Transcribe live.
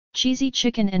Cheesy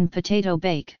chicken and potato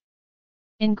bake.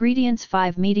 Ingredients: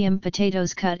 5 medium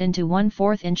potatoes cut into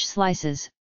 1/4 inch slices,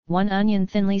 1 onion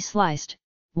thinly sliced,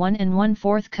 1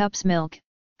 1/4 cups milk,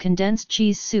 condensed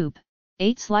cheese soup,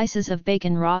 8 slices of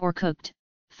bacon raw or cooked,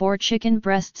 4 chicken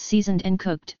breasts seasoned and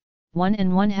cooked, 1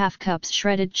 1/2 cups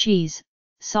shredded cheese,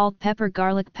 salt, pepper,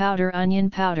 garlic powder,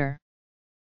 onion powder.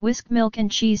 Whisk milk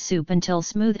and cheese soup until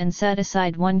smooth and set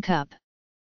aside 1 cup.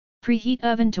 Preheat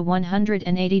oven to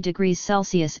 180 degrees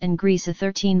Celsius and grease a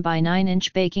 13 by 9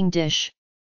 inch baking dish.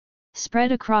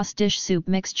 Spread across dish soup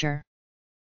mixture.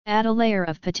 Add a layer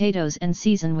of potatoes and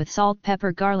season with salt,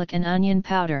 pepper, garlic and onion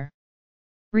powder.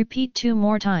 Repeat 2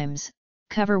 more times,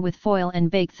 cover with foil and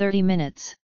bake 30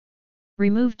 minutes.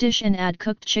 Remove dish and add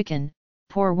cooked chicken,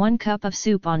 pour 1 cup of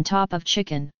soup on top of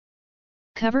chicken.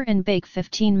 Cover and bake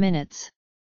 15 minutes.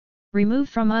 Remove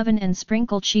from oven and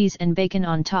sprinkle cheese and bacon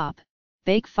on top,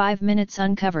 bake 5 minutes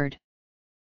uncovered.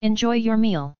 Enjoy your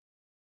meal.